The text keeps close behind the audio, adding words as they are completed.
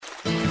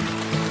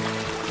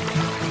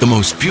the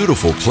most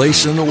beautiful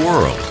place in the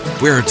world,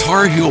 where a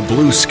Tar Heel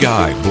blue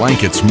sky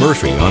blankets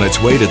Murphy on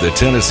its way to the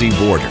Tennessee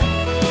border.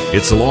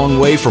 It's a long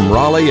way from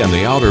Raleigh and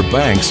the Outer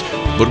Banks,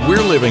 but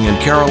we're living in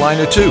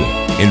Carolina too.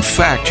 In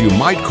fact, you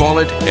might call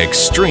it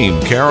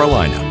Extreme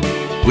Carolina.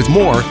 With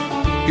more,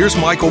 here's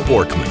Michael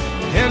Borkman.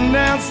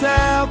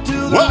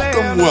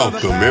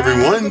 Welcome,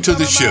 everyone, to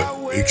the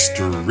show,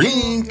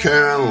 Extreme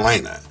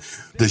Carolina.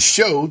 The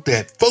show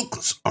that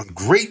focuses on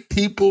great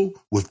people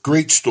with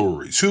great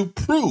stories who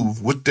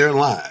prove with their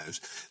lives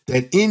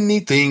that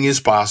anything is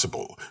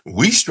possible.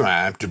 We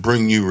strive to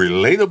bring you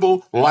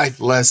relatable life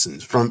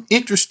lessons from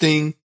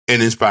interesting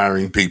and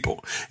inspiring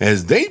people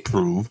as they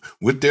prove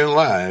with their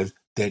lives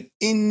that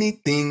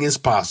anything is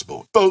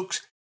possible.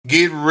 Folks,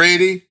 get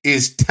ready.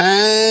 It's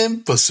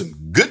time for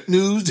some good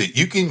news that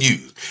you can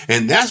use.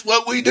 And that's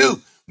what we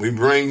do. We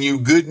bring you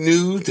good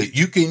news that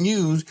you can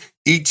use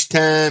each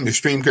time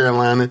Extreme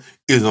Carolina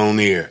is on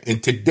the air.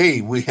 And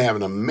today we have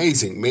an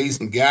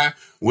amazing guy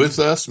with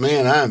us.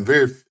 Man, I'm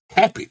very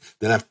happy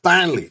that I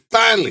finally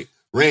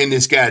ran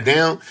this guy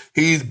down.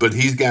 He's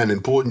got an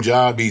important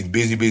job. He's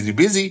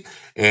busy.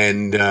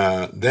 And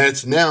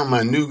that's now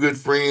my new good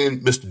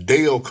friend, Mr.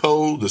 Dale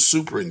Cole, the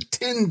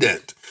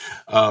superintendent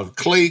of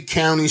Clay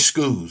County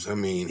Schools. I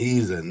mean,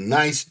 he's a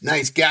nice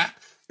guy.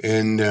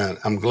 And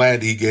I'm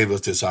glad he gave us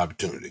this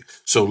opportunity.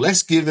 So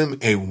let's give him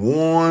a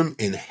warm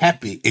and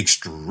happy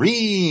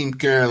Extreme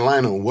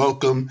Carolina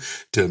welcome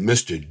to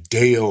Mr.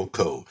 Dale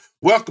Cole.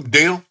 Welcome,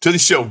 Dale, to the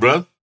show,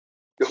 brother.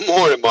 Good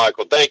morning,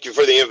 Michael. Thank you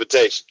for the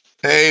invitation.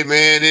 Hey,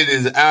 man, it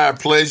is our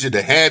pleasure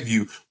to have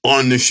you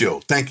on the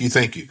show. Thank you.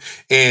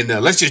 And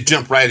let's just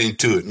jump right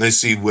into it. And let's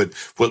see what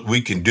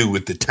we can do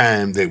with the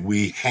time that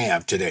we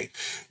have today.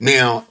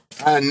 Now,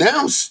 I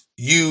announce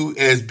you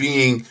as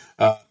being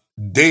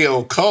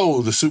Dale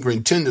Cole, the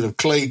superintendent of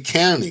Clay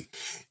County.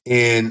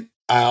 And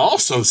I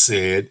also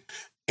said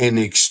an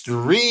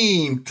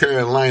Extreme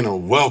Carolina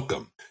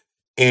welcome.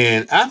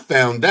 And I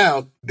found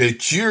out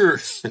that you're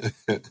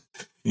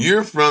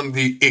from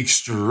the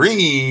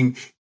extreme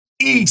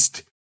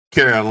East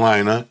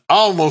Carolina,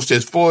 almost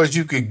as far as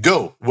you could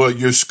go. Well,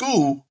 your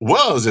school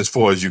was as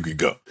far as you could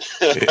go.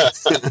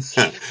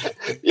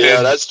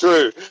 Yeah, that's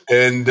true.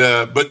 And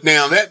but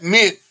now that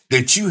meant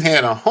that you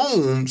had a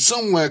home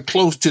somewhere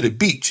close to the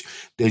beach,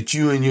 that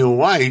you and your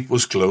wife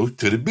was close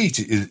to the beach.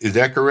 Is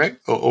that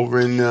correct?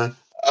 Over in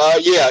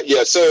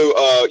Yeah. So,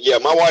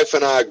 my wife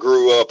and I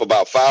grew up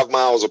about 5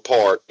 miles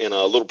apart in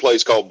a little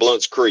place called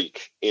Blunt's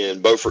Creek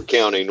in Beaufort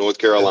County, North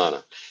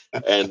Carolina.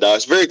 And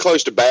it's very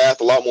close to Bath.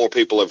 A lot more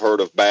people have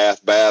heard of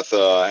Bath. Bath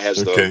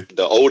has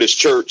the oldest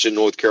church in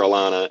North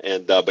Carolina.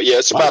 But yeah,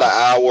 it's about an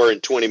hour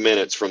and 20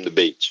 minutes from the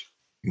beach.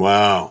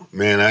 Wow,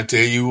 man, I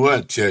tell you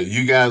what,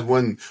 you guys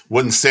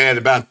wasn't sad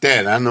about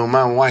that. I know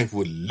my wife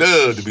would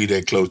love to be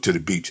that close to the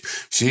beach.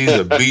 She's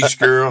a beach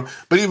girl,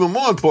 but even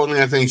more importantly,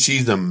 I think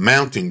she's a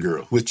mountain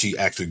girl, which she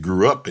actually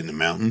grew up in the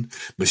mountain,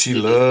 but she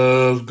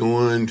loves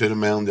going to the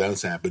mountains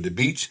outside, but the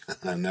beach,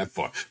 not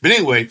far. But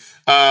anyway,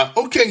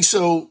 okay,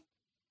 so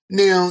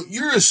now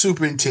you're a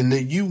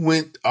superintendent. You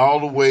went all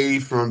the way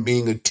from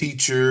being a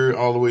teacher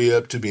all the way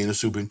up to being a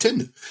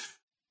superintendent.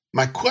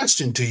 My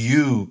question to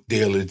you,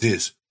 Dale, is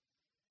this.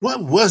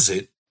 What was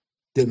it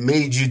that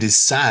made you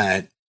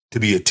decide to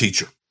be a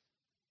teacher?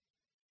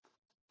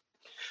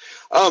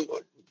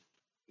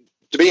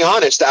 To be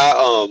honest,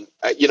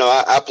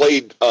 I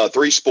played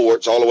 3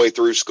 sports all the way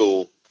through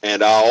school,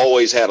 and I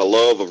always had a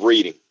love of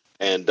reading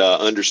and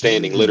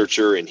understanding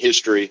literature and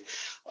history.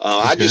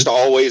 I just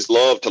always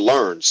loved to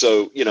learn.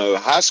 So,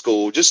 high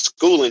school, just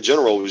school in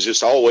general, was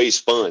just always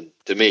fun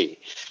to me.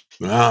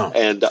 Wow.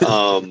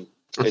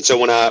 And so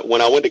when I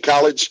went to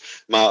college,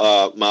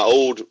 my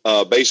old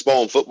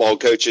baseball and football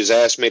coaches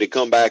asked me to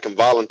come back and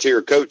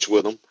volunteer coach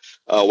with them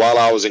while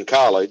I was in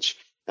college.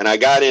 And I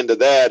got into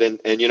that. And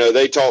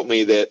they taught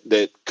me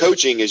that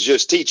coaching is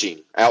just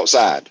teaching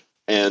outside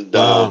and,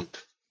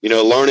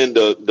 learning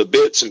the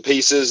bits and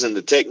pieces and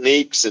the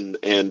techniques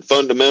and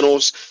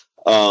fundamentals.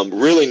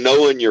 Really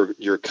knowing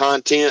your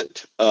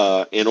content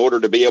in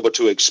order to be able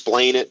to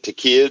explain it to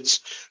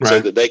kids so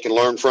that they can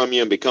learn from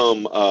you and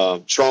become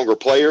stronger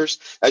players.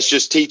 That's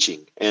just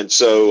teaching. And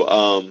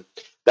so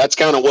that's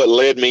kind of what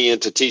led me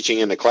into teaching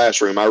in the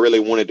classroom. I really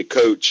wanted to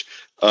coach,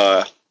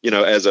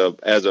 as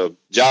a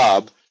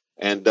job.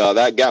 And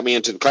that got me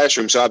into the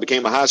classroom. So I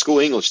became a high school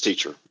English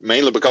teacher,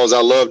 mainly because I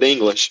loved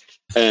English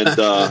and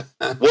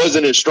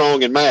wasn't as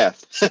strong in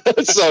math.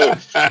 So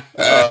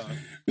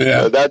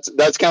yeah,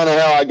 that's kind of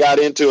how I got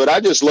into it.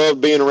 I just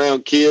love being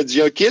around kids.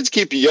 Kids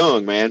keep you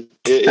young, man.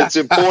 It's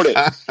important.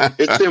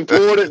 It's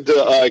important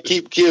to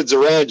keep kids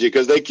around you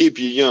because they keep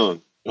you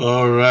young.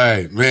 All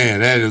right,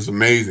 man, that is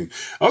amazing.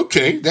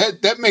 Okay,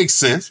 that makes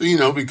sense,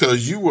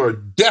 because you were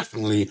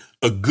definitely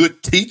a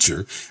good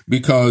teacher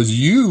because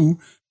you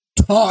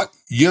taught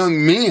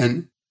young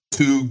men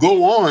to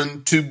go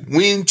on to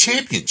win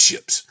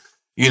championships.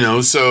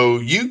 So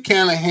you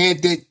kind of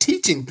had that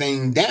teaching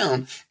thing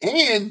down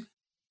and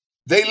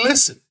they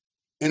listen.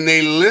 and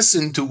they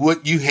listened to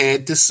what you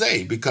had to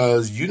say,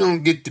 because you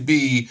don't get to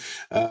be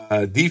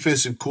a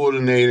defensive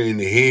coordinator and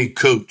the head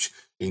coach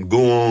and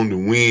go on to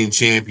win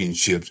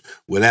championships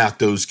without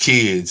those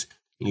kids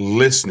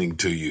listening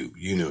to you.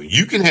 You know,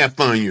 you can have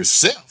fun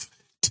yourself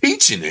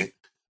teaching it,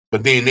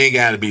 but then they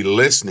got to be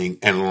listening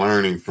and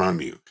learning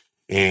from you.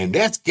 And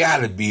that's got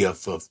to be a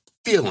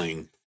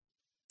fulfilling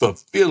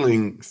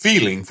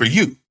feeling for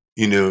you,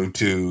 you know,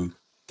 to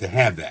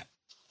have that.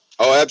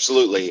 Oh,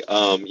 absolutely.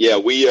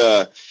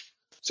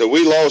 So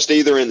we lost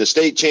either in the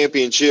state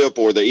championship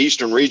or the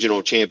Eastern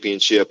Regional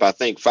Championship, I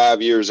think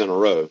 5 years in a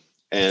row.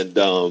 And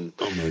oh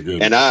my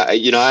goodness. and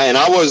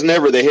I was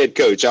never the head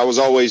coach. I was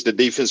always the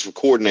defensive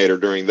coordinator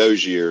during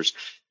those years.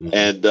 Mm-hmm.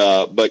 And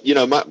but you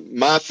know,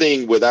 my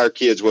thing with our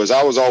kids was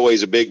I was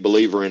always a big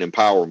believer in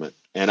empowerment.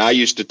 And I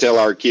used to tell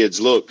our kids,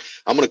 look,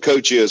 I'm going to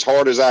coach you as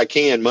hard as I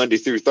can Monday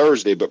through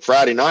Thursday, but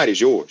Friday night is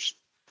yours.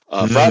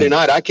 Friday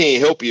night, I can't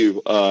help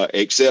you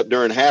except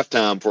during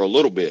halftime for a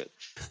little bit.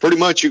 Pretty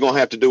much you're going to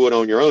have to do it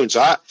on your own. So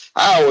I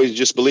always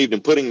just believed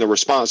in putting the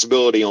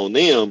responsibility on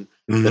them,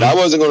 that I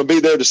wasn't going to be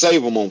there to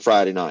save them on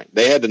Friday night.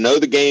 They had to know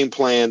the game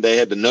plan. They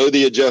had to know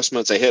the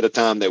adjustments ahead of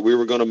time that we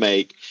were going to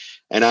make.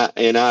 And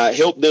I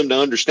helped them to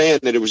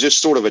understand that it was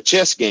just sort of a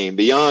chess game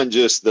beyond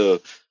just the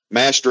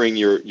mastering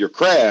your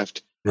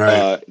craft.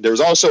 Right. There's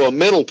also a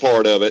mental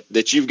part of it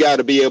that you've got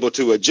to be able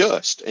to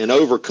adjust and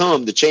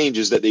overcome the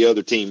changes that the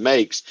other team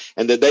makes,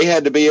 and that they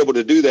had to be able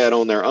to do that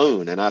on their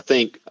own. And I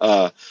think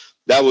that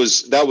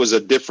was a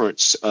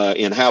difference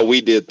in how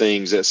we did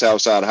things at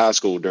Southside High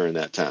School during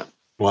that time.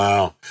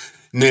 Wow.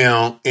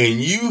 Now, and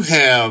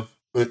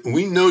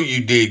we know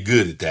you did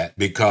good at that,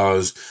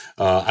 because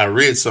I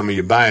read some of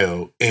your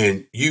bio,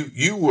 and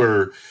you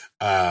were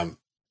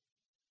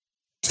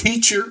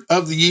teacher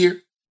of the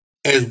year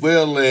as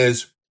well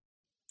as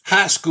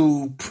high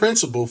school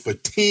principal for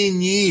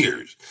 10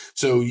 years.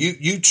 So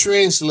you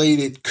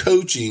translated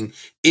coaching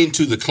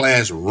into the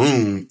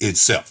classroom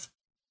itself.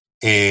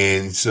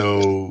 And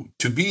so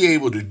to be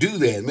able to do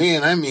that,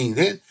 man, I mean,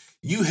 that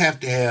you have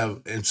to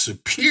have a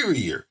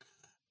superior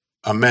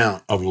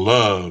amount of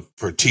love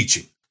for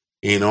teaching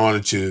in order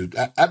to,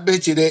 I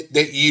bet you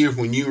that year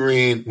when you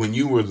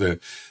were the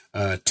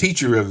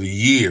teacher of the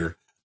year,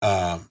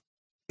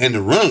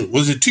 and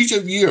was it teacher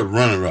of the year or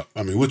runner up?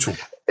 I mean, which one?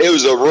 It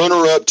was a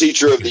runner-up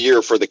teacher of the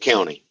year for the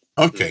county.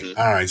 Okay. Mm-hmm.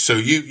 All right. So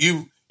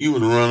you were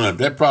the runner-up.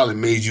 That probably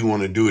made you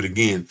want to do it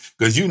again,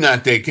 because you're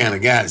not that kind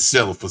of guy to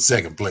settle for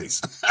second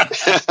place.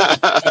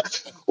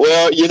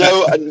 Well,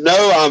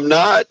 no, I'm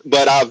not,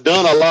 but I've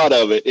done a lot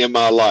of it in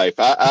my life.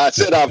 I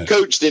said I've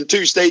coached in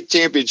 2 state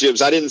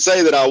championships. I didn't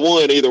say that I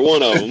won either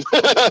one of them.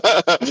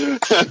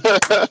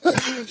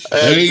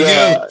 There you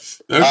go.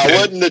 Okay. I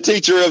wasn't the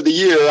teacher of the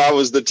year. I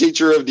was the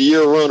teacher of the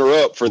year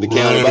runner-up for the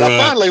county, but I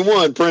finally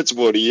won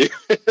principal of the year.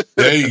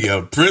 There you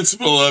go.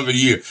 Principal of the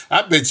year.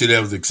 I bet you that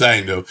was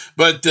exciting, though.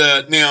 But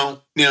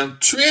now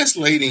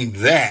translating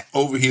that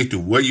over here to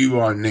where you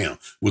are now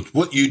with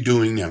what you're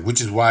doing now,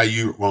 which is why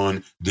you're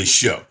on the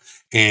show,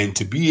 and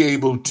to be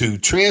able to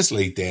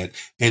translate that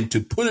and to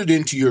put it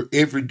into your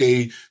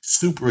everyday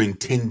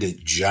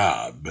superintendent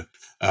job,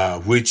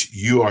 which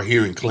you are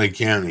here in Clay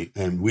County.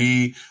 And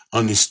we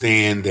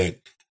understand that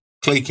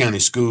Clay County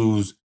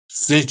schools,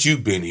 since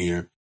you've been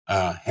here,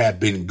 have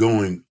been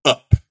going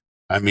up.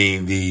 I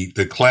mean,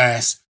 the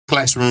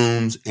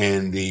classrooms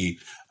and the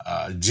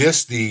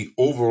just the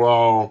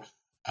overall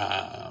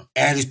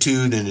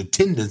attitude and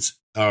attendance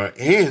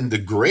and the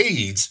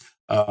grades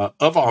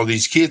of all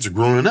these kids are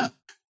growing up.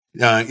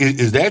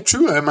 Is that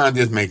true, or am I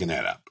just making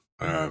that up?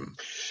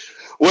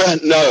 Well,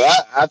 no,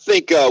 I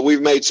think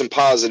we've made some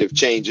positive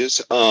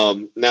changes.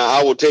 Now,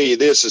 I will tell you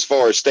this, as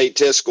far as state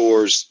test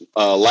scores,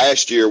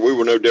 last year, we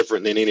were no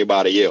different than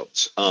anybody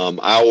else.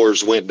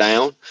 Ours went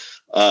down,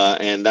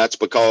 and that's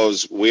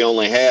because we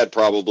only had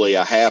probably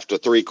a half to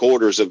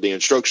 3/4 of the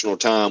instructional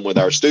time with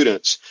our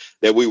students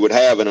that we would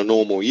have in a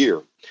normal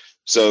year.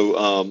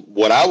 So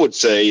what I would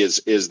say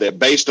is that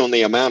based on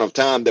the amount of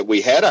time that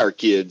we had our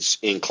kids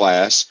in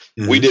class,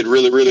 we did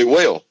really, really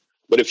well.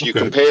 But if you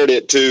compared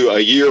it to a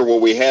year where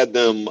we had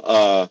them,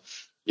 all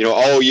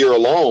year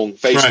long,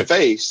 face to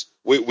face,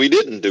 we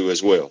didn't do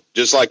as well,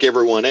 just like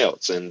everyone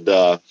else. And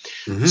so,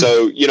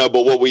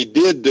 but what we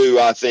did do,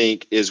 I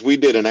think, is we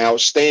did an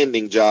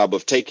outstanding job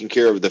of taking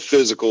care of the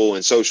physical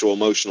and social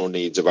emotional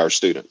needs of our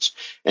students.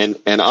 And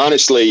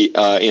honestly,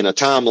 in a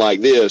time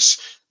like this,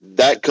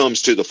 that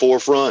comes to the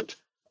forefront.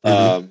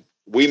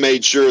 We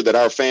made sure that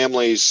our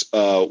families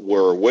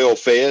were well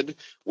fed.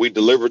 We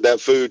delivered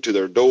that food to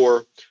their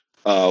door.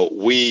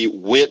 We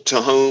went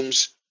to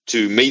homes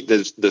to meet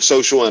the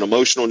social and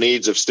emotional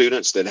needs of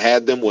students that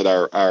had them with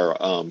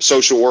our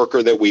social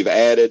worker that we've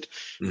added.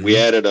 We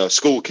added a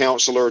school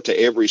counselor to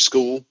every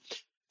school.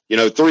 3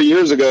 or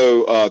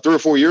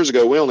 4 years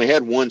ago, we only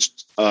had one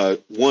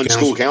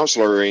school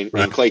counselor in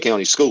Clay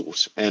County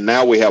schools, and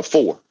now we have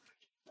 4.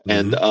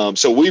 And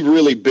so we've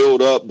really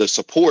built up the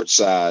support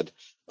side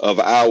of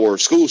our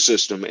school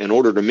system in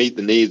order to meet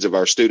the needs of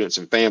our students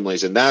and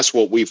families. And that's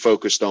what we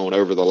focused on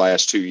over the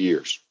last 2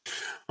 years.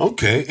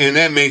 Okay, and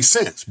that makes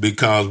sense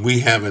because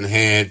we haven't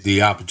had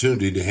the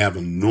opportunity to have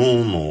a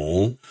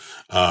normal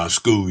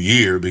school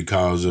year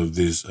because of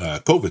this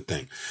COVID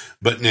thing.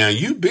 But now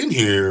you've been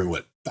here,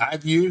 what,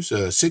 5 years,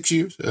 6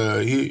 years?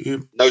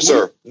 No,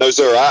 sir. No,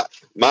 sir.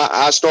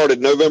 I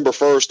started November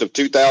 1st of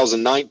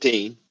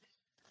 2019,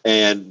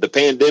 and the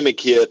pandemic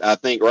hit, I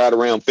think, right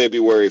around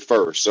February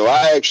 1st. So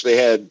I actually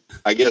had,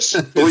 I guess,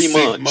 3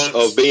 months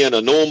of being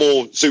a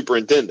normal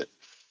superintendent.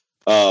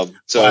 Wow.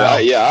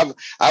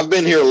 I've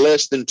been here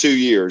less than 2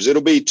 years.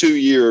 It'll be 2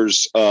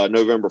 years,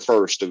 November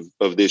 1st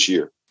of this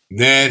year.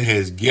 That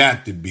has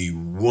got to be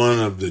one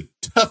of the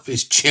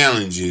toughest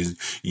challenges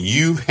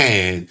you've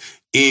had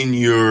in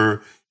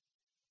your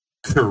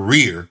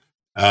career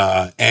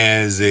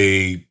as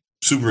a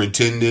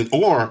superintendent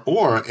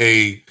or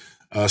a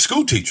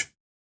school teacher.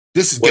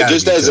 This is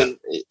just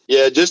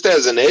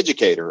as an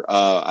educator.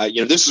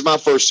 This is my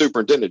first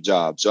superintendent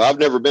job, so I've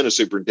never been a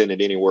superintendent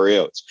anywhere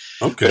else.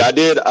 Okay, but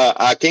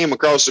I came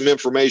across some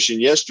information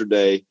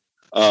yesterday.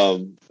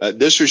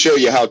 This will show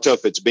you how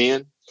tough it's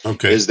been.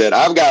 Okay, is that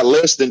I've got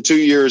less than 2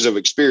 years of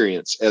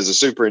experience as a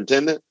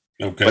superintendent.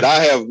 Okay, but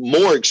I have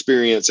more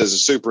experience as a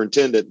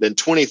superintendent than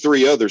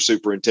 23 other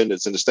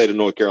superintendents in the state of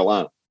North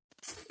Carolina.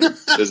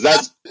 Because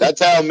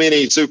that's how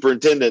many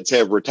superintendents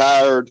have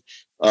retired,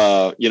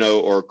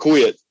 or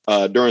quit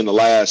during the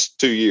last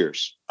 2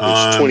 years.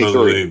 It's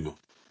 23.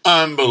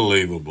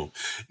 Unbelievable.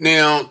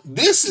 Now,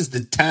 this is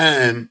the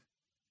time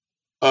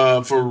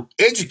for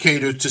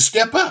educators to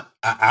step up,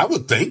 I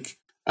would think.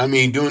 I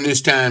mean, during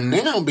this time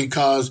now,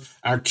 because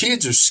our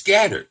kids are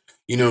scattered.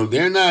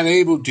 They're not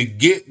able to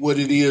get what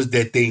it is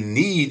that they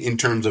need in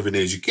terms of an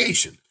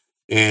education.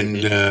 And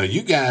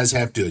you guys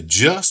have to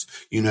adjust,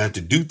 have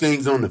to do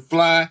things on the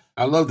fly.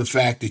 I love the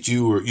fact that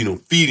you were,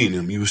 feeding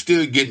them. You were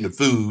still getting the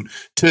food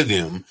to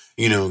them,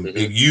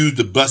 use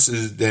the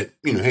buses that,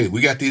 hey,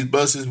 we got these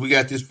buses, we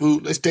got this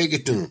food, let's take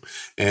it to them.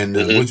 And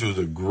which was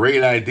a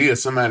great idea.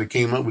 Somebody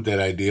came up with that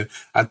idea.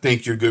 I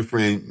think your good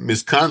friend,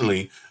 Miss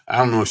Conley, I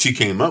don't know if she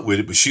came up with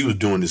it, but she was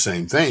doing the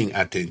same thing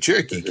out there in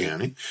Cherokee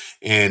County.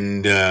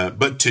 And,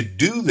 but to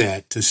do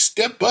that, to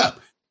step up,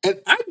 and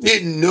I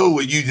didn't know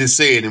what you just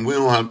said, and we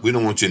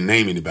don't want you to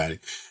name anybody,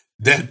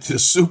 that the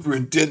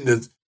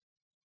superintendents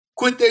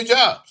quit their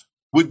jobs.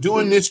 We're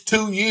doing this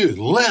 2 years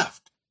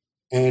left.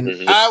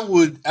 And I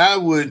would,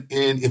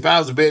 and if I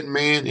was a betting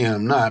man, and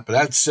I'm not, but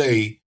I'd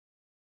say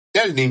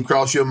that didn't even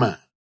cross your mind,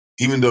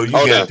 even though you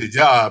got the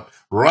job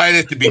right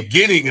at the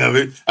beginning of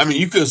it. I mean,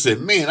 you could have said,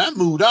 man, I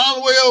moved all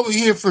the way over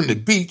here from the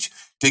beach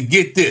to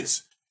get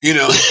this, I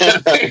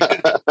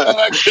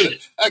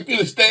could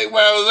have stayed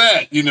where I was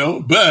at,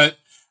 but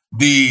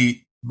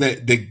the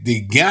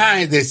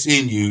guy that's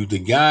in you, the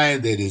guy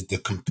that is the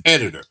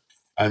competitor,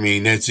 I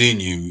mean, that's in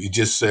you. You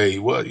just say,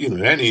 well,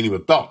 that ain't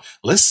even a thought.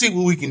 Let's see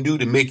what we can do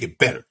to make it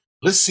better.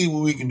 Let's see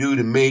what we can do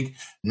to make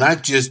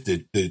not just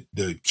the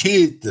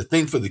kids, the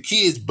thing for the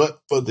kids, but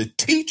for the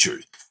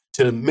teachers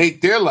to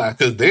make their life,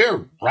 because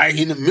they're right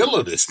in the middle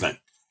of this thing.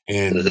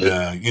 And,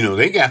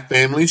 they got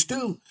families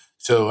too.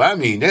 So, I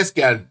mean,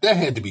 that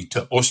had to be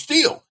tough, or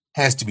still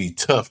has to be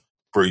tough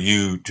for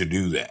you to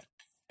do that.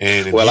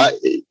 And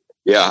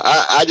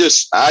I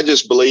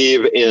just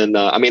believe in,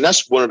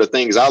 that's one of the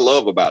things I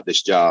love about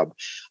this job,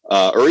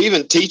 or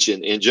even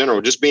teaching in general,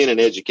 just being in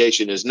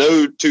education, is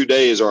no 2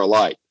 days are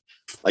alike.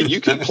 Like,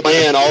 you can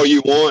plan all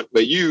you want,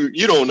 but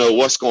you don't know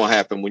what's going to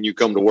happen when you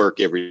come to work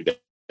every day.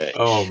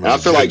 And I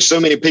feel like so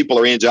many people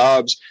are in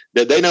jobs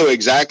that they know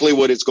exactly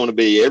what it's going to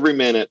be every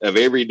minute of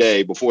every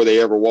day before they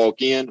ever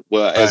walk in.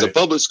 Well, as a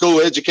public school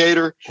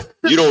educator,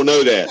 you don't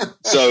know that.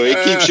 So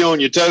it keeps you on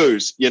your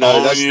toes.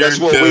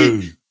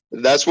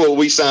 That's what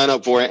we sign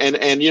up for.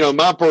 And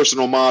my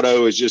personal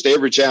motto is just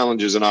every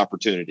challenge is an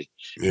opportunity.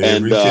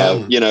 And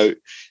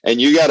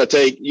you got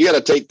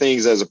to take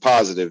things as a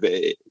positive.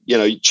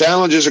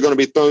 Challenges are going to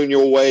be thrown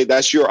your way.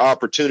 That's your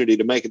opportunity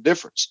to make a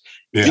difference.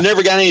 Yeah. If you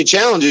never got any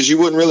challenges, you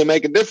wouldn't really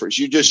make a difference.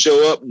 You just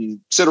show up and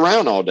sit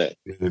around all day.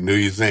 And do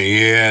your thing.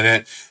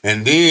 That,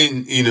 and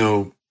then,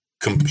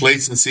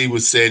 complacency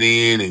would set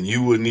in and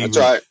you wouldn't even,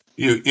 that's right.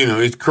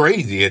 It's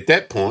crazy at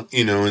that point,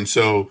 and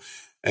so,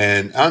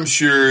 and I'm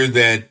sure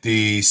that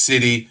the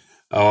city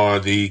or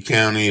the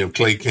county of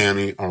Clay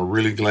County are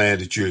really glad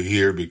that you're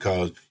here,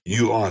 because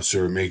you are,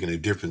 sir, making a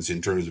difference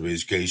in terms of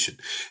education.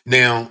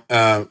 Now,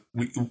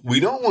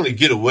 we don't want to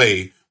get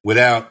away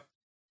without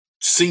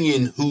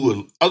seeing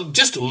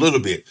just a little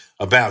bit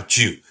about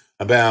you,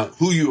 about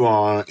who you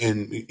are.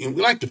 And we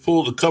like to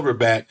pull the cover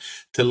back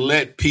to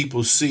let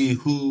people see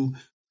who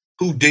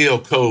Dale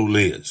Cole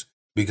is,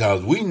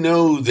 because we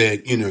know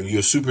that, you're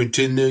a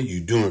superintendent,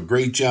 you're doing a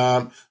great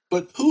job,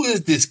 but who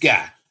is this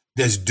guy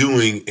that's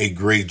doing a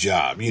great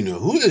job?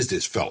 Who is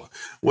this fella?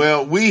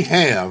 Well, we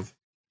have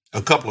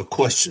a couple of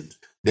questions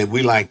that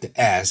we like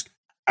to ask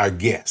our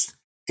guests.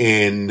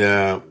 And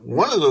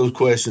one of those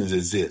questions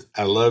is this.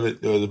 I love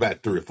it. There was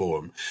about 3 or 4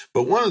 of them.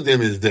 But one of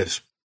them is this.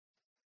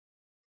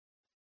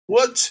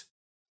 What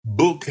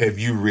book have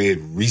you read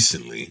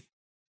recently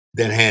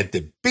that had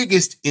the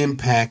biggest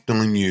impact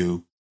on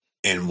you,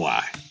 and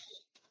why?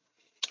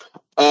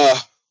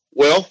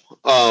 Well,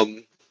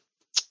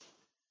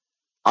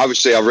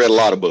 obviously I've read a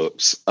lot of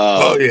books.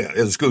 Yeah,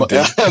 it's cool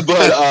too.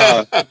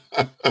 But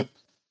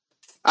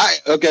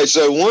okay,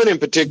 so one in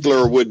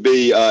particular would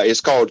be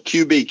it's called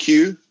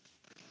QBQ,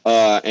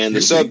 and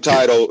the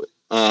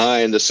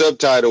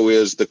subtitle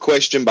is "The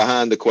Question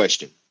Behind the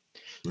Question."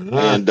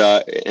 And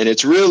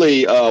it's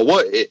really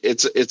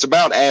it's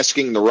about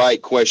asking the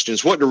right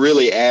questions, what to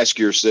really ask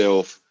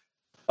yourself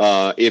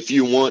if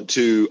you want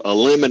to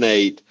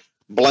eliminate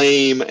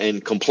blame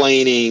and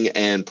complaining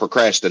and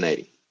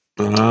procrastinating.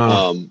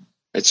 And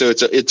so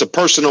it's a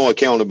personal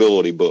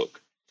accountability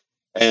book,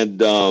 and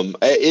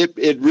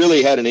it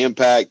really had an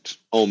impact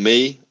on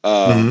me.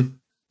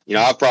 You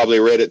know, I've probably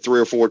read it 3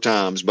 or 4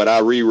 times, but I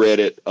reread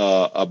it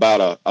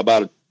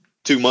about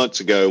 2 months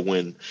ago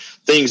when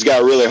things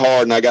got really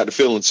hard and I got to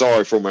feeling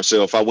sorry for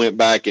myself. I went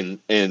back and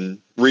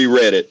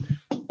reread it,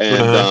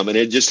 and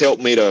it just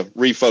helped me to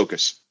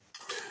refocus.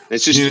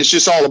 It's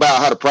just all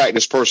about how to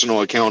practice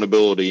personal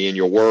accountability in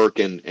your work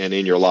and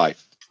in your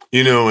life.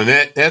 You know, and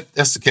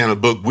that's the kind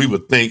of book we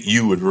would think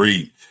you would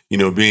read, you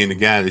know, being the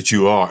guy that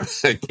you are.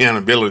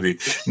 Accountability.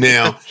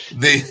 Now,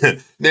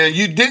 now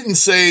you didn't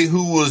say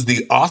who was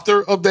the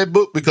author of that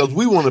book, because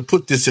we want to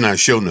put this in our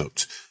show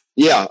notes.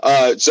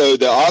 Yeah. So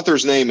the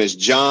author's name is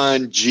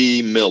John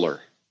G.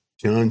 Miller.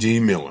 John G.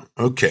 Miller.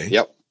 Okay.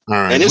 Yep. All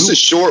right. And it's a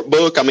short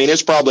book. I mean,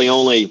 it's probably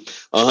only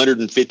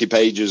 150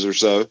 pages or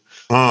so.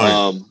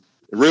 All right.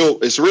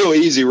 It's a real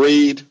easy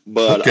read,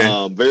 but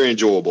very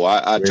enjoyable.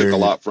 I took a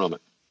lot from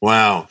it.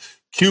 Wow.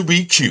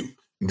 QBQ,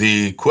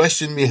 the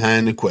question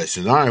behind the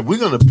question. All right. We're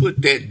going to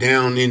put that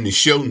down in the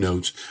show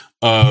notes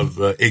of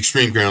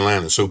Extreme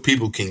Carolina so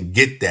people can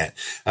get that.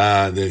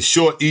 The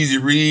short, easy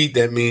read,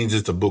 that means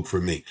it's a book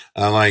for me.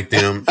 I like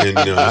them. And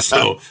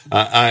so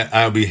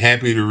I'll be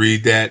happy to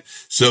read that.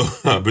 So,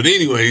 but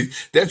anyway,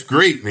 that's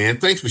great, man.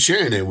 Thanks for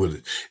sharing that with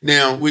us.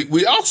 Now,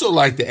 we also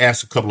like to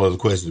ask a couple other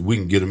questions. We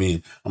can get them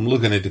in. I'm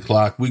looking at the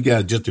clock. We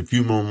got just a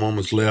few more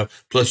moments left.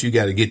 Plus, you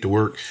got to get to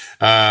work.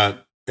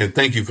 And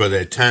thank you for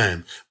that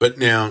time. But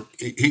now,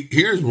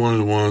 here's one of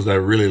the ones I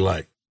really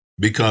like,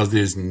 because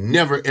there's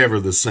never, ever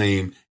the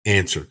same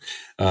answer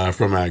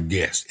from our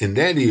guest. And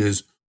that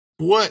is,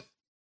 what,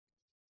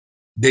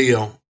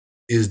 Dale,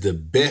 is the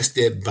best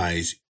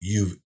advice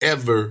you've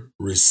ever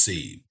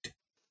received?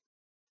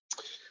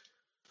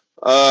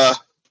 Gosh.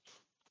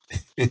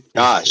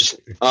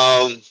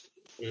 I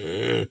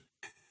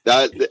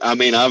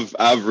mean,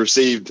 I've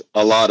received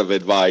a lot of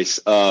advice.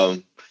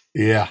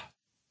 Yeah.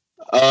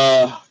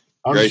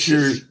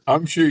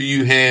 I'm sure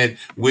you had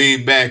way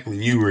back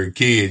when you were a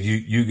kid,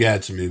 you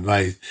got some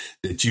advice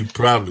that you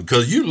probably,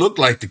 because you look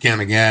like the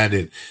kind of guy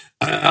that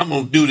I'm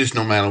going to do this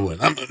no matter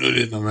what. I'm going to do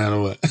this no matter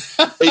what.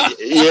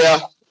 Yeah.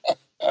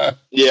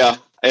 Yeah.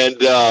 And,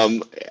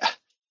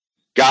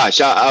 gosh,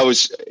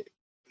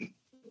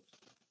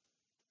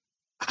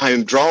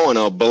 I'm drawing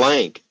a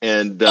blank,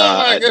 and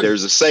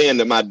there's a saying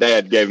that my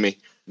dad gave me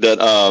that,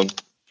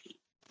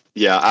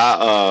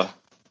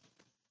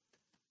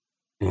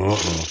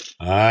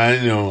 I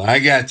know. I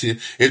got you.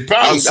 It's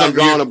probably I'm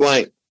drawing a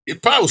blank.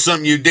 It's probably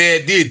something your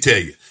dad did tell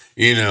you,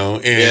 you know,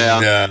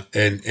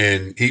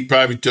 and he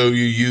probably told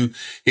you,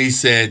 he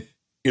said,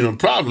 you know,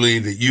 probably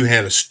that you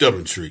had a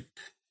stubborn streak,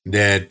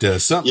 that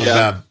something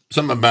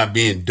about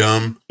being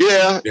dumb.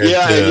 Yeah.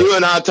 And you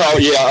and I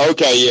talked. Yeah.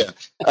 Okay.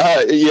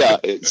 Yeah.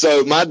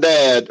 So my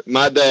dad,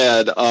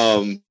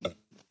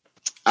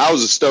 I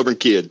was a stubborn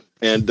kid,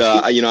 and,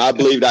 you know, I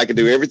believed I could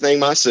do everything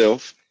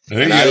myself.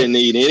 And I didn't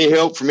need any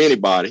help from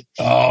anybody.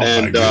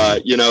 And,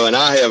 you know, and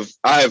I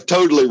have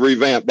totally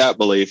revamped that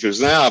belief, because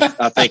now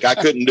I think I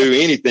couldn't do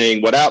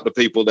anything without the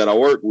people that I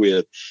work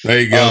with. There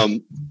you go.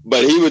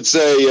 But he would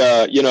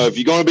say, you know, if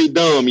you're going to be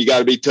dumb, you got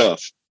to be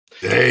tough.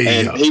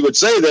 He would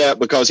say that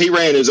because he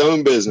ran his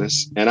own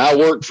business, and I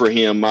worked for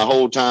him my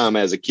whole time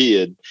as a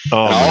kid.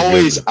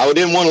 I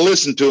didn't want to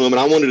listen to him, and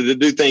I wanted to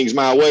do things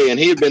my way. And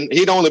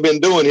he'd only been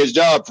doing his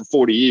job for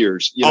 40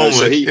 years, you know,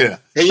 so he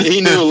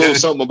knew a little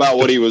something about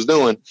what he was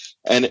doing.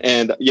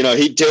 And, you know,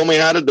 he'd tell me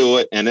how to do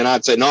it. And then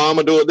I'd say, no, I'm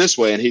gonna do it this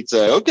way. And he'd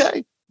say,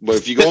 okay, but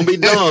if you're going to be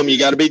dumb, you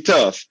got to be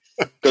tough,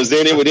 because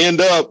then it would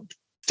end up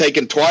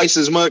taking twice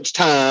as much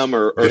time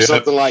or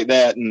something like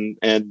that. And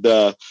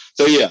so,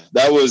 yeah,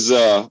 that was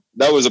a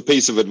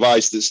piece of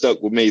advice that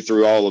stuck with me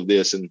through all of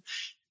this. And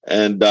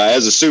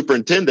as a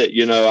superintendent,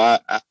 you know,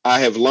 I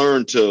have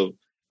learned to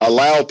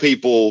allow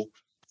people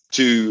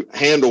to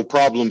handle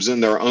problems in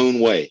their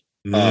own way.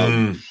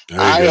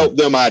 I help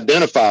them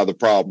identify the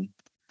problem.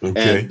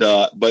 Okay. And,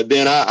 but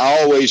then I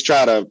always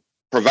try to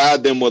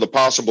provide them with a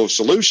possible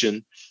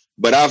solution.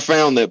 But I've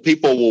found that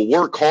people will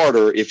work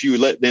harder if you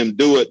let them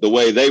do it the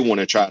way they want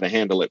to try to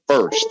handle it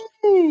first.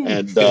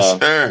 And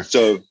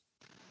so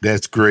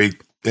that's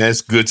great.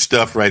 That's good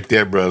stuff right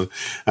there, brother.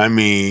 I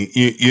mean,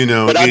 you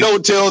know. But I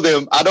don't tell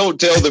them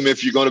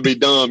if you're going to be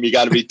dumb, you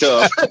got to be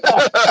tough.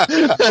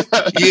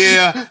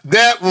 Yeah,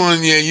 that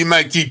one, you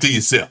might keep to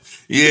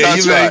yourself. Yeah,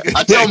 that's right.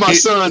 I tell my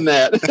son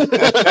that.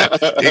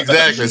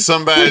 Exactly.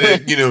 Somebody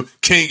that,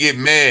 can't get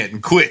mad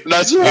and quit.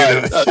 That's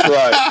right. That's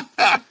right.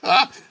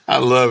 I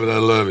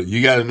love it.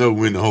 You got to know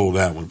when to hold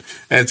that one.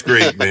 That's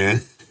great,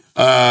 man.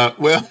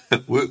 Well,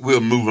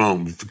 we'll move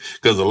on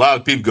because a lot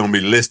of people going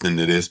to be listening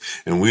to this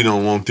and we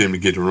don't want them to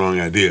get the wrong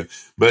idea.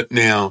 But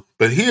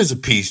here's a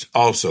piece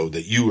also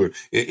that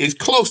it's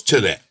close to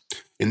that.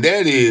 And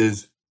that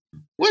is,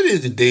 what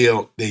is it,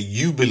 Dale, that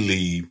you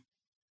believe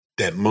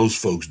that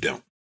most folks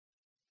don't?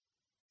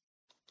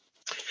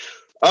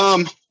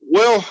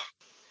 Well,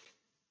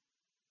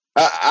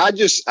 I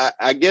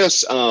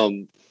guess,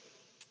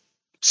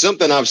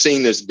 something I've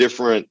seen that's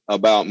different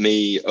about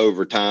me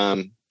over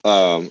time,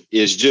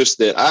 is just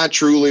that I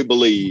truly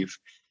believe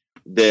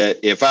that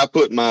if I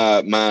put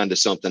my mind to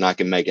something, I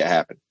can make it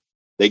happen.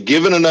 That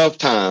given enough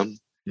time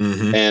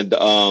and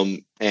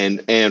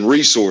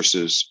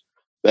resources,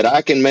 that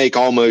I can make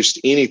almost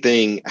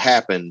anything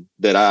happen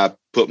that I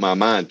put my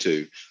mind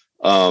to,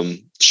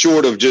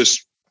 short of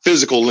just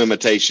physical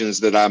limitations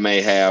that I may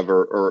have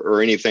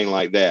or anything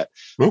like that.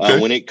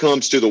 Okay. When it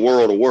comes to the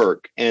world of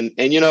work. And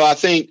I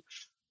think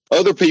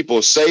other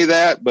people say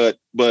that, but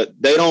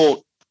they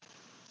don't.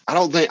 I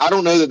don't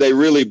know that they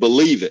really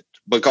believe it,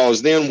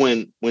 because then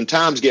when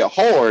times get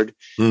hard,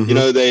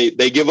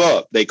 they give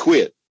up, they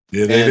quit,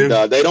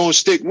 they don't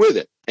stick with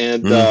it.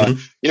 And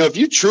if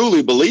you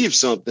truly believe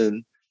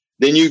something,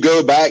 then you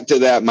go back to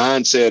that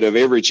mindset of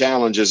every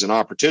challenge is an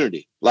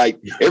opportunity. Like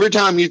every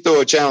time you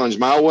throw a challenge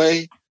my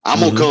way, I'm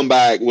gonna come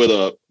back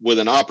with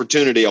an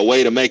opportunity, a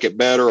way to make it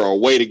better, or a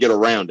way to get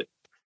around it.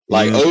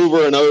 Like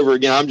over and over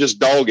again, I'm just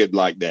dogged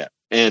like that.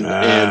 And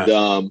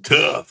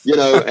tough,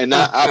 and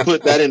I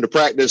put that into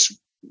practice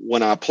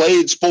when I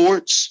played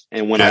sports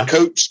and when I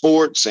coached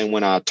sports and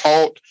when I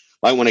taught.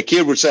 Like when a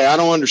kid would say, I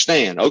don't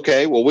understand.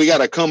 Okay, well, we got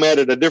to come at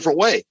it a different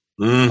way.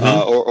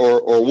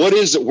 Or what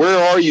is it? Where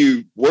are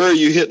you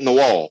hitting the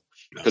wall?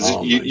 Because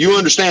you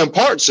understand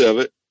parts of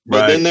it,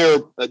 but then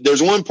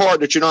there's one part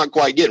that you're not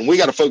quite getting. We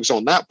got to focus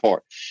on that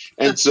part.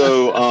 And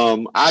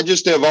so I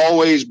just have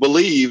always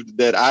believed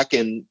that I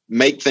can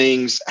make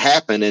things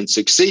happen and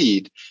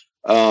succeed.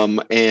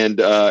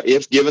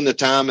 If given the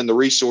time and the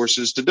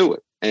resources to do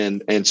it.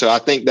 And so I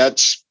think I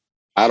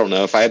don't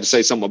know, if I had to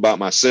say something about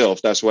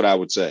myself, that's what I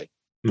would say.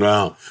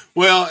 Wow.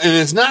 Well, and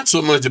it's not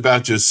so much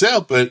about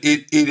yourself, but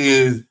it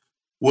is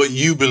what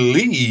you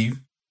believe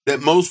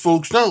that most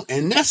folks don't.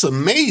 And that's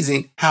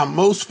amazing how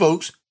most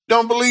folks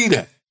don't believe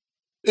that.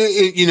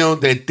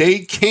 That they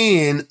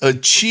can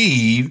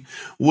achieve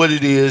what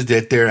it is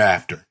that they're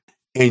after.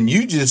 And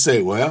you just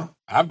say, well,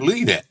 I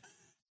believe that.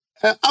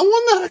 I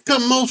wonder how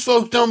come most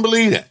folks don't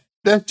believe that.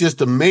 That's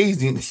just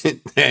amazing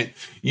that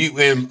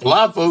and a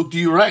lot of folks,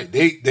 you're right.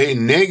 They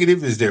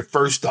negative is their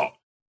first thought.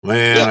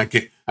 Well,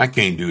 I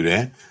can't do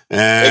that.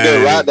 They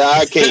go right to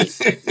I can't,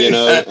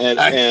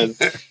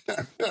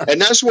 and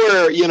that's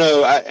where,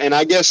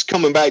 I guess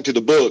coming back to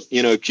the book,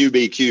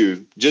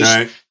 QBQ,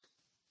 just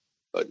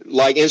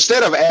like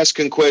instead of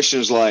asking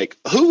questions like,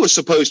 who was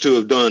supposed to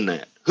have done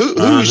that?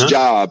 Whose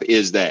job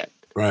is that?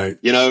 Right.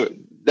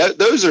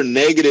 Those are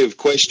negative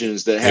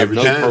questions that have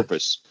no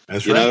purpose.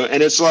 That's right.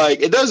 And it's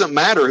like, it doesn't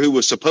matter who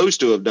was supposed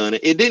to have done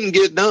it. It didn't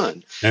get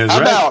done.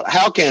 About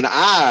how can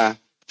I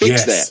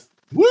fix that?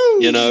 Woo!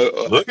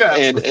 Look out.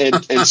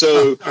 And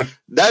so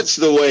that's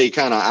the way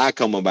kind of I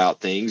come about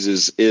things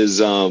is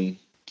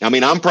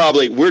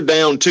we're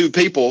down 2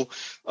 people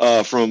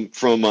from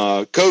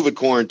COVID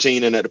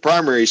quarantine and at the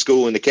primary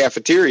school in the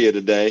cafeteria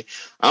today.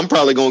 I'm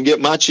probably going to get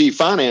my chief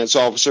finance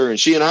officer and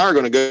she and I are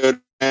going to go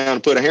down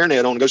and put a hairnet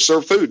on and go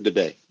serve food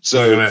today.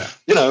 So,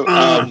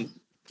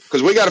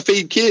 because we got to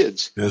feed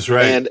kids. That's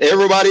right. And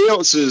everybody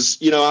else is,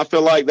 I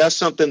feel like that's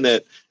something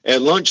that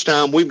at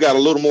lunchtime, we've got a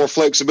little more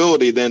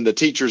flexibility than the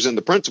teachers and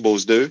the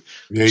principals do.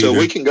 So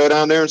we can go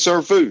down there and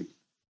serve food.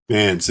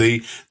 Man,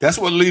 see, that's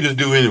what leaders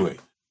do anyway.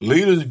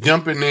 Leaders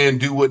jump in there and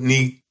do what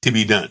needs to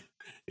be done.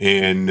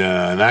 And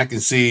I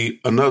can see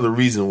another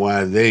reason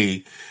why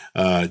they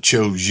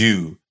chose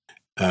you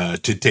to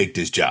take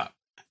this job.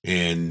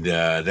 And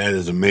that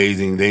is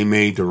amazing. They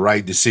made the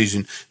right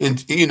decision.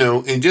 And,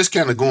 and just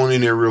kind of going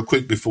in there real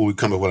quick before we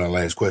come up with our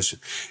last question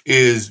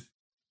is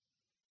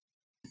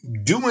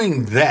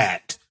doing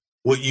that,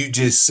 what you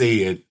just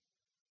said,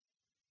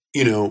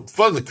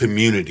 for the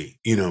community,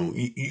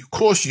 of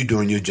course you're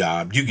doing your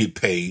job, you get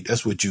paid,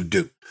 that's what you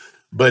do.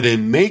 But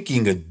in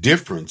making a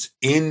difference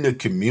in the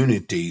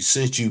community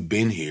since you've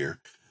been here,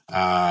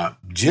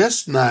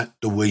 just not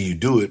the way you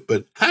do it,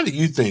 but how do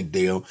you think,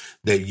 Dale,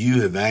 that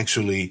you have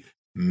actually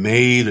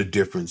made a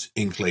difference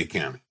in Clay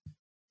County?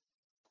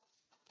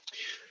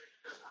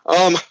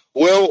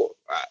 Well,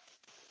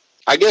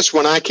 I guess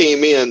when I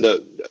came in,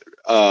 the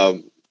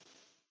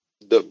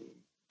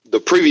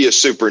previous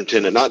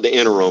superintendent, not the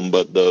interim,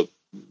 but the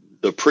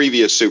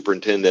previous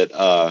superintendent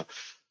that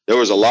there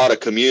was a lot of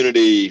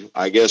community,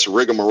 I guess,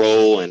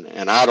 rigmarole,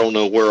 and I don't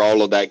know where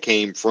all of that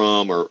came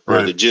from or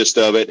the gist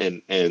of it,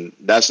 and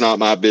that's not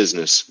my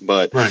business.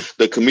 But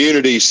the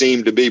community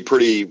seemed to be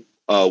pretty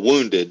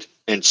wounded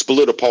and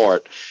split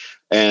apart.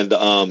 And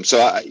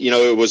so,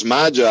 it was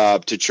my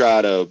job to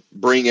try to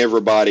bring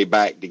everybody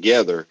back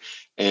together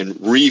and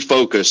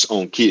refocus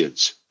on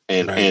kids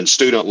and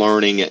student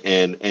learning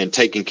and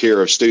taking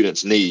care of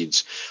students'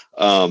 needs.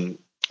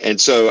 And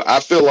so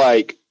I feel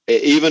like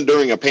even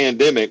during a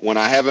pandemic, when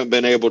I haven't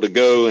been able to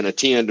go and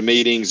attend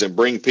meetings and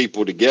bring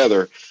people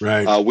together,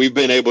 we've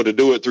been able to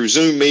do it through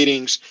Zoom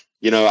meetings.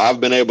 I've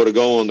been able to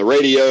go on the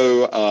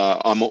radio.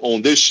 I'm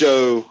on this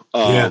show.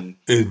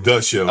 It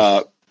does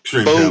show.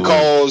 Phone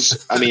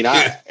calls. I mean,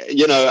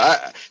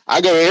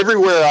 I go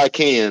everywhere I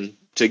can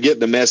to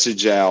get the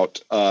message out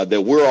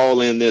that we're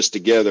all in this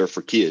together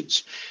for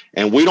kids.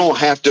 And we don't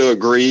have to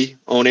agree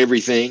on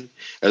everything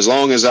as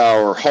long as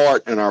our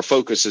heart and our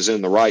focus is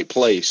in the right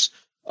place.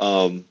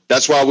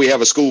 That's why we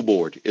have a school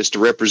board, is to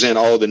represent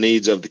all the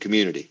needs of the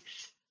community.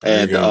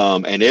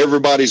 And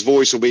everybody's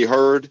voice will be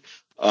heard.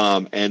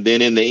 And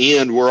then in the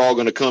end, we're all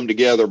going to come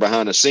together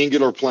behind a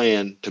singular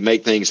plan to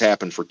make things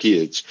happen for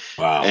kids.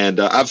 Wow. And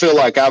I feel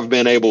like I've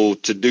been able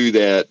to do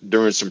that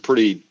during some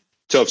pretty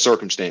tough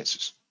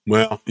circumstances.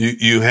 Well,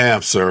 you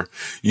have, sir.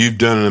 You've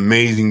done an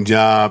amazing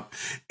job.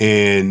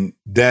 And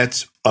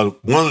that's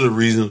one of the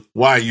reasons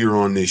why you're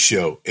on this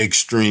show,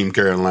 Extreme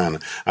Carolina.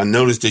 I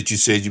noticed that you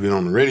said you've been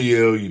on the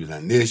radio, you've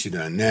done this, you've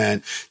done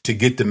that, to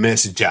get the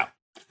message out.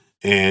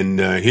 And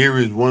here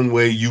is one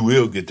way you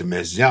will get the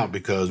message out,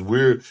 because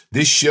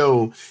this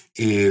show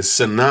is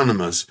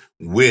synonymous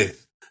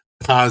with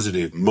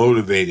positive,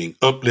 motivating,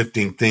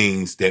 uplifting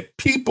things that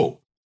people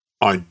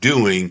are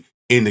doing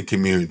in the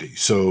community.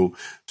 So,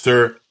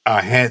 sir,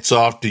 our hats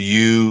off to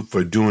you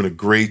for doing a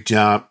great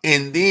job.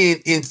 And then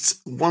it's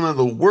one of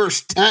the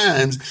worst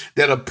times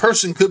that a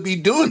person could be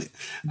doing it.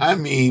 I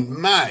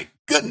mean, my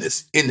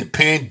goodness, in the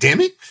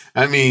pandemic.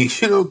 I mean,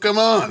 come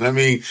on. I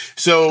mean,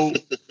 so,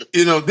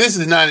 this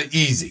is not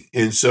easy.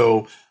 And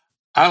so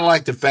I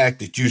like the fact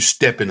that you're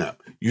stepping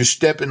up. You're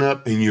stepping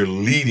up and you're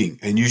leading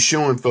and you're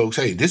showing folks,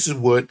 hey, this is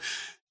what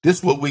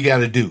we got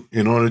to do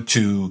in order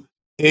to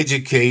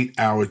educate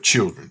our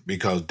children,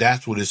 because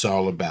that's what it's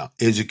all about,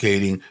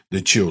 educating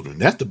the children.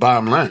 That's the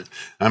bottom line.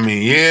 I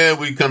mean,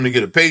 we come to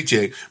get a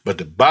paycheck, but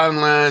the bottom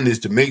line is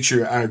to make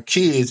sure our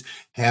kids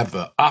have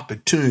an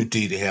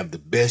opportunity to have the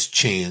best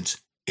chance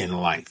in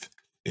life.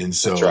 And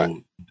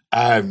so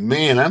I'm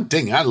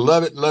thinking, I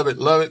love it, love it,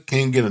 love it.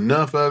 Can't get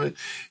enough of it.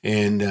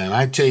 And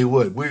I tell you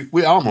what,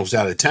 we're almost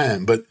out of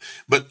time, but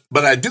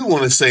I do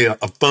want to say a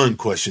fun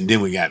question.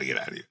 Then we got to get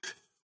out of here.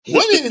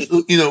 What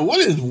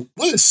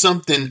is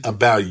something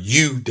about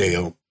you,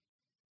 Dale,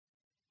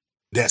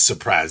 that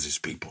surprises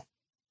people?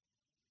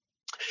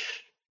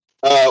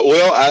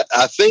 Well,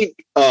 I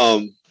think,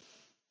 I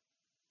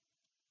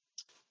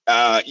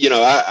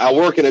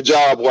work in a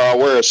job where I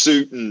wear a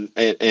suit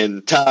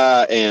and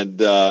tie and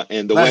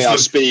the way I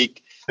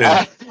speak.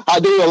 Yeah. I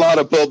do a lot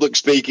of public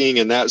speaking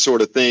and that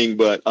sort of thing,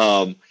 but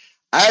I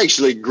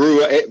actually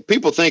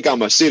people think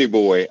I'm a city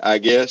boy, I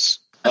guess.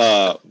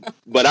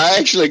 But I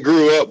actually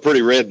grew up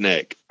pretty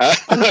redneck.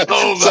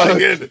 Oh my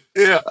goodness!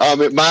 Yeah.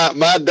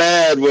 My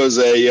dad was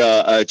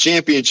a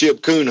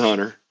championship coon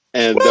hunter,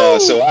 and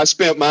so I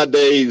spent my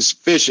days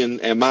fishing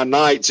and my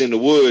nights in the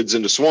woods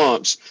and the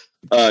swamps,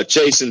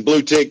 chasing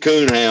blue tick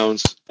coon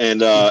hounds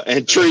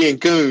and treeing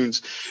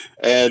coons,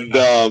 and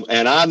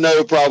I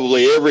know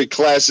probably every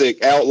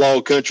classic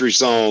outlaw country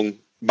song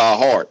by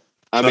heart.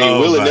 I mean,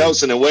 Willie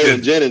Nelson and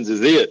Waylon Jennings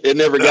is it. It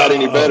never got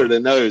any better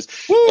than those.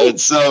 Woo.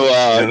 And so,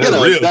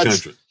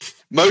 that's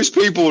most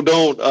people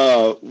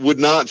would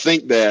not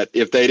think that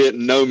if they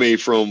didn't know me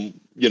from,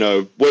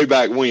 way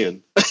back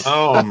when.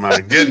 Oh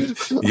my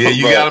goodness. Yeah,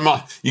 you got them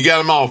all. You got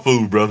them all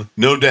fooled, brother.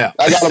 No doubt.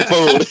 I got them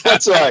fooled.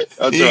 That's right.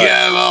 Got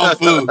them all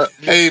fooled.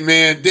 Hey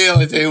man, Dale,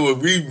 I tell you what,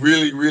 we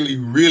really, really,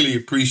 really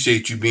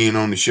appreciate you being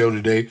on the show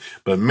today.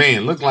 But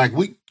man, look like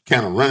we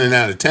kind of running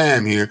out of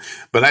time here.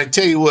 But I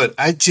tell you what,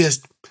 I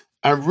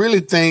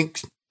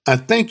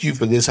thank you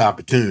for this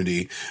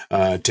opportunity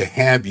to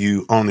have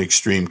you on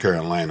Extreme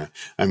Carolina.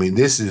 I mean,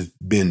 this has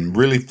been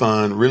really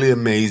fun, really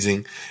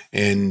amazing.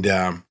 And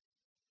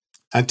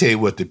I tell you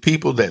what, the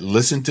people that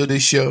listen to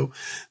this show,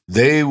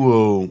 they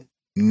will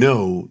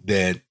know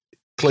that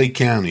Clay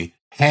County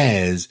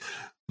has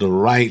the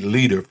right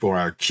leader for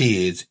our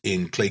kids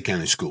in Clay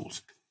County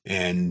schools.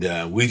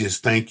 And we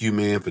just thank you,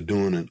 man, for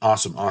doing an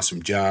awesome,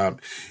 awesome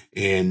job.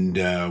 And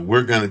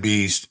we're going to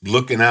be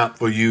looking out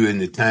for you in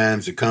the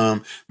times to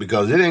come,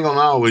 because it ain't going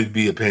to always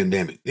be a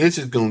pandemic. This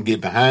is going to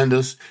get behind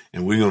us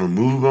and we're going to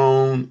move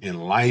on,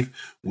 and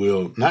life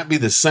will not be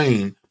the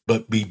same,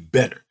 but be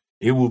better.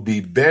 It will be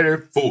better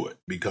for it,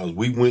 because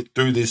we went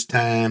through this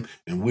time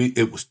and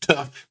it was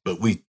tough, but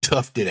we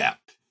toughed it out.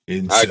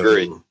 And I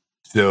agree.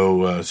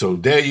 So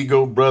there you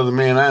go, brother,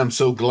 man. I am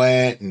so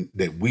glad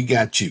that we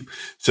got you.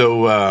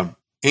 So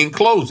in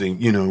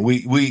closing, you know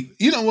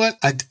what?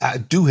 I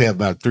do have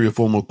about 3 or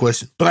 4 more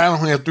questions, but I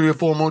don't have 3 or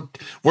 4 more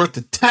worth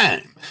of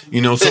time,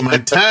 so my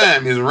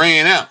time is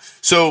ran out.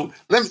 So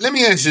let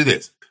me ask you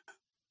this.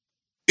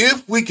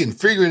 If we can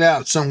figure it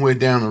out somewhere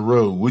down the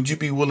road, would you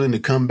be willing to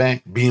come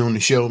back, be on the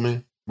show,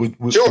 man?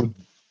 Sure.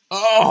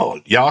 Oh,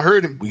 y'all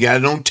heard him. We got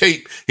it on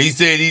tape. He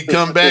said he'd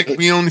come back and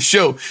be on the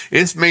show.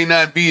 This may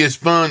not be as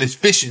fun as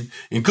fishing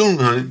and coon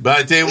hunting, but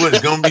I tell you what,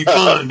 it's going to be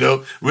fun,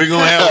 though. We're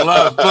going to have a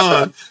lot of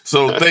fun.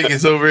 So thank you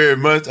so very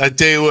much. I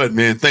tell you what,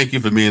 man, thank you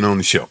for being on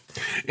the show.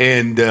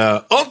 And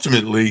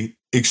ultimately,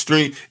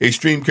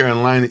 Extreme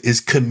Carolina is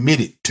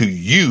committed to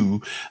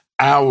you,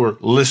 our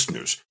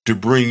listeners, to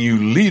bring you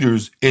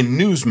leaders and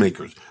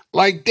newsmakers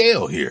like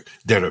Dale here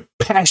that are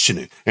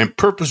passionate and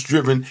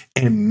purpose-driven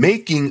and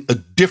making a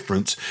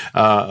difference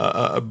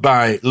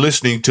by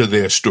listening to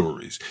their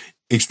stories.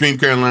 Extreme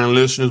Carolina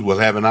listeners will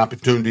have an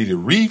opportunity to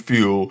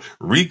refuel,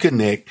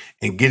 reconnect,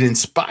 and get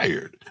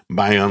inspired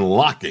by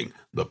unlocking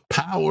the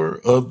power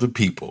of the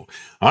people.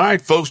 All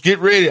right, folks, get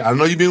ready. I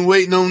know you've been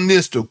waiting on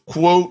this, the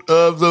quote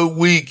of the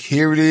week.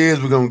 Here it is.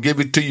 We're going to give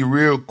it to you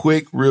real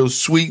quick, real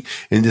sweet,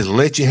 and just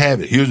let you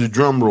have it. Here's the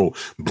drum roll.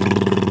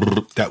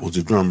 That was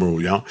the drum roll,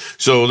 y'all.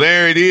 So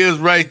there it is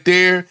right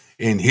there,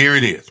 and here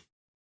it is.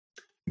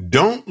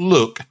 Don't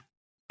look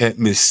at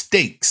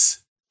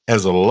mistakes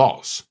as a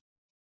loss.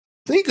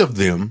 Think of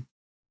them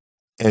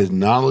as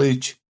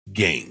knowledge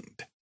gained.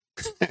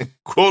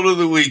 Quote of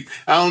the week.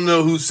 I don't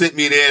know who sent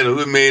me that or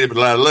who made it,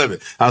 but I love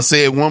it. I'll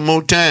say it one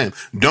more time.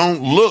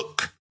 Don't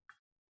look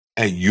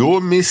at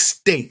your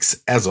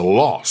mistakes as a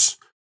loss.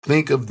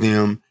 Think of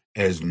them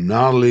as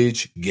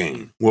knowledge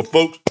gained. Well,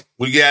 folks,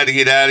 we got to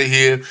get out of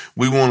here.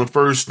 We want to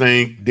first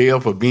thank Dale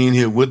for being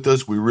here with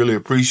us. We really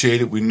appreciate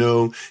it. We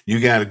know you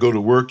got to go to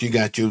work. You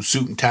got your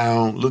suit and tie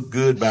on. Look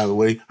good, by the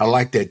way. I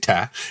like that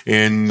tie.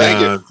 And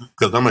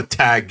because I'm a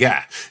tie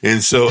guy.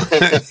 And so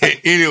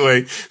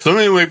anyway,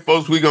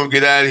 folks, we're going to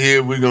get out of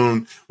here. We're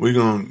going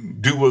to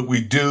do what we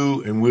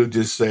do, and we'll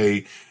just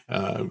say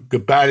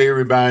goodbye to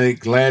everybody.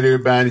 Glad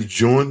everybody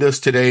joined us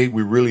today.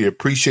 We really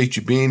appreciate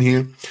you being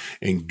here,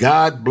 and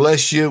God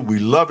bless you. We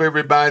love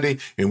everybody,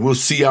 and we'll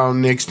see y'all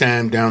next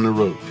time down the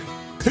road.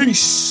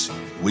 Peace.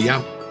 We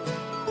out.